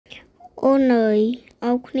Ôn ơi,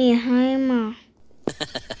 ốc nè hai mà.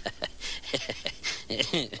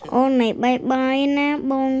 Ôn này bye bye na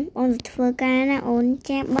bông, ôn thưa ca na ôn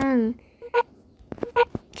cha băng.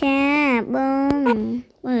 Cha bông,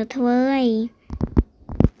 bờ thơi.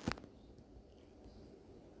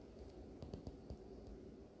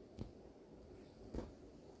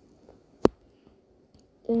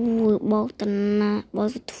 Ui, bọc tình na,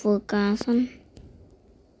 bọc thưa ca sân.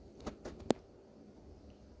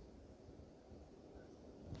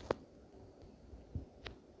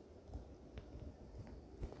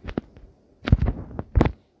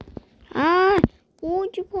 Ui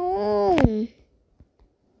chú Phong.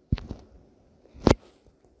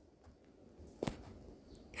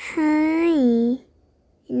 Hai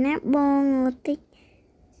nắp bông ngô tích.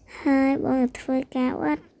 Hai bông thưa ca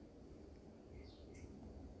quá.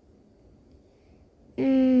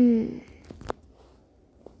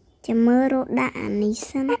 Chả mơ rô đạn này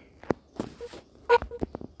sân.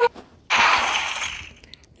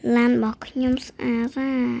 Lan bọc nhóm xa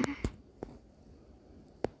ra.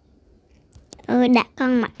 Đã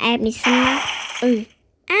con mặt em đi sân đó.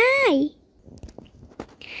 Ai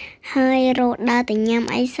hơi rô đa từ nhóm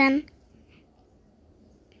ấy sân.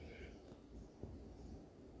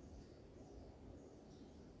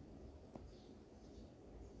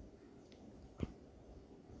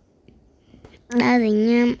 Đa từ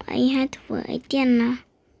nhóm ấy hát với tiền nào.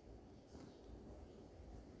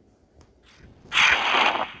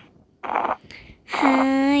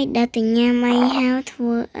 Hai đa từ nhóm ấy hát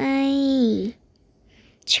với ấy.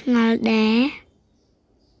 Ngọt đá.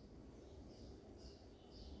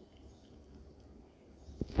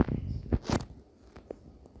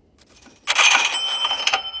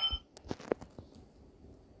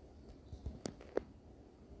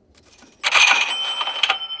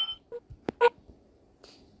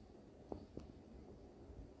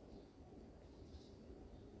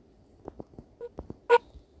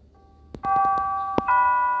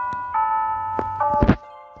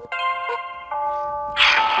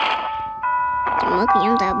 Mất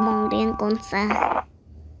nhóm ta bông đen con xa.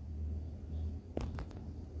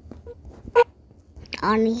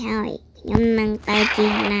 Ôn đi hỏi nhóm năng tay chỉ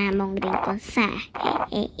là bông đen con xa.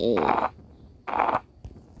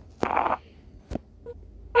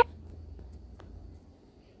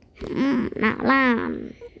 Nào làm.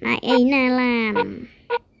 Này ấy nè làm.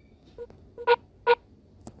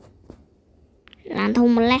 Làm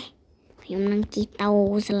thông mà lẽ. Nhóm năng chỉ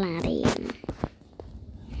tàu sẽ là đi.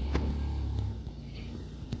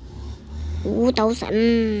 Tàu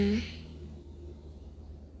sẵn.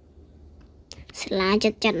 Sẽ là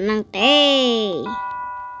chật năng tê.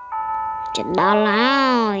 Chật đó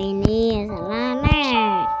rồi. Nè sẽ là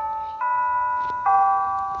nè.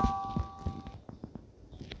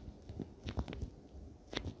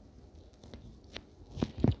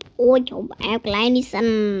 Ôi chỗ bạc lại đi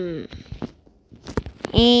sân.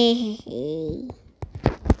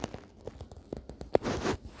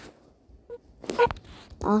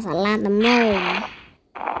 Tao sẽ làm tầm mồm.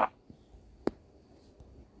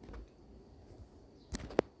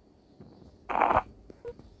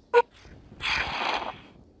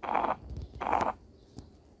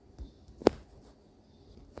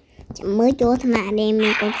 Chẳng mới chỗ thằng nào đem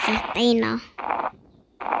mình còn sạch tay nó.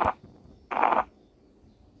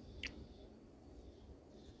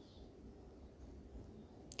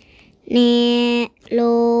 Nè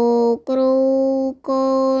lô cru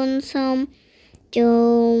con xong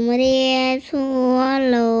chùm riêng xua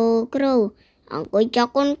lô cru. Ông có cho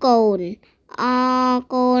con cồn.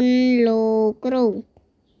 Con lô cru.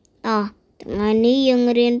 Ngày ní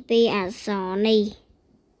dương riêng pi sò này.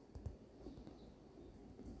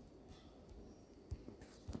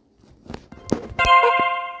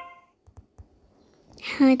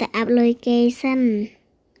 Hơi ta áp lôi kê xanh.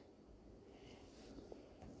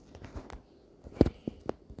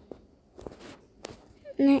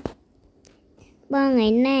 Nè. Ba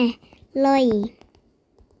ngày nè. Lôi.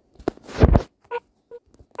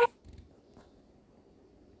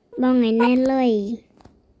 Ba ngày nè lôi.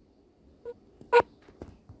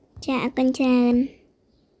 Chà con chàn.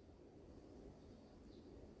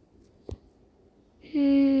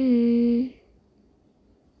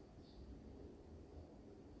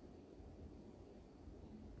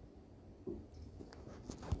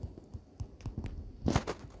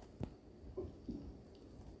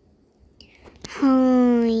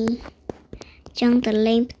 Thôi trong tờ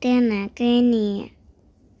lên tên là cái nè.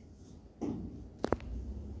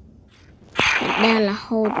 Đây là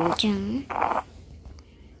hồ đồ trắng.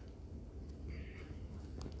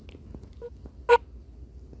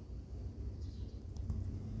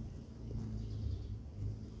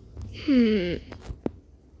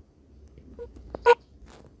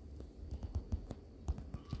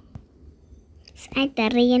 Ai ta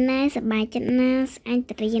riêng này sắp bài chất na ai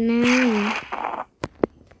ta riêng này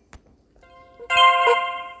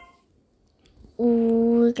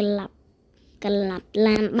ui cà lặp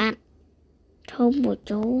lan bạn không một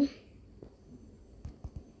chỗ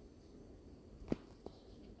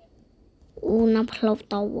nó lột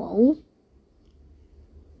tàu vũ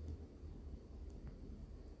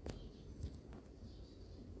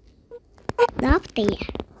đóp tìa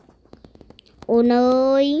ôi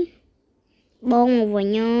ơi bông vào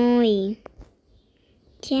nhoi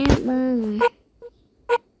cha bông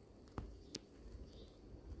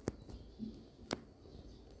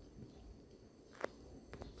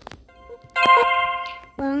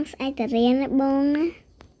bông ai ta riêng bông á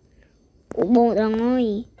bông rồi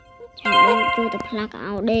ngồi chả bông tôi tập là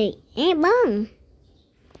ảo đi bông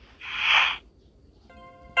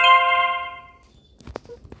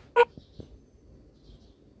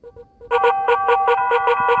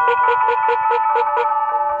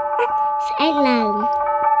sẽ lần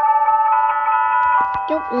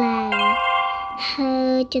chút lần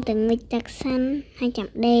hơi cho từng người tạc xanh 200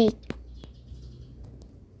 đề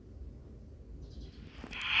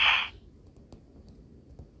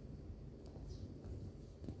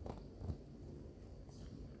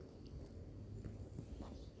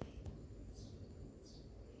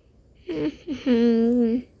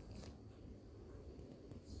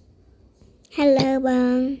hello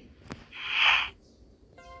bông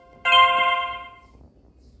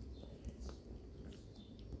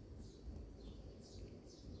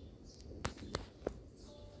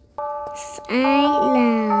ai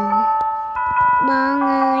là bông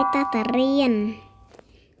ơi ta ta riêng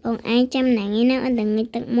bông ai chăm nặng như nào anh đừng người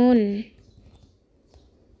tật môn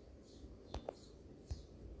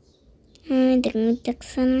đừng người tật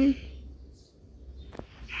xanh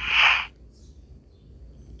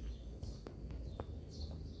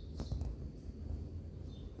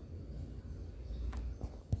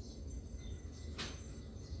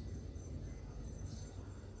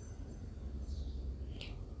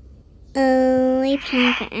ơi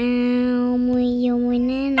phá cả ao mùi vô mùi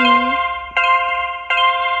ná nè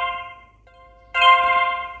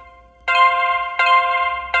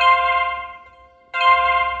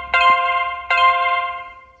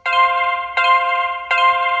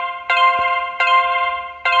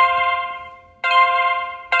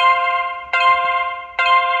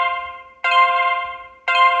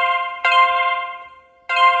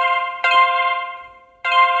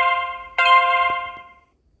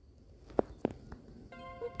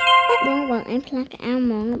bông bọn em phá cả ao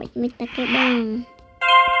món bạch mít ta cái bông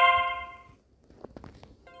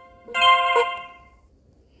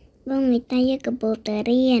bông người ta với cả bộ tờ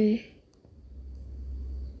riêng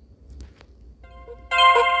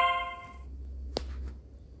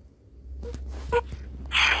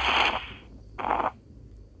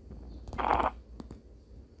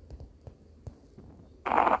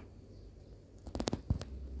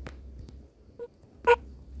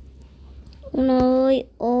ôi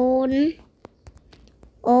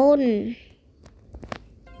ôn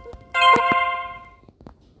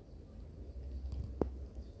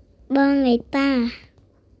bông người ta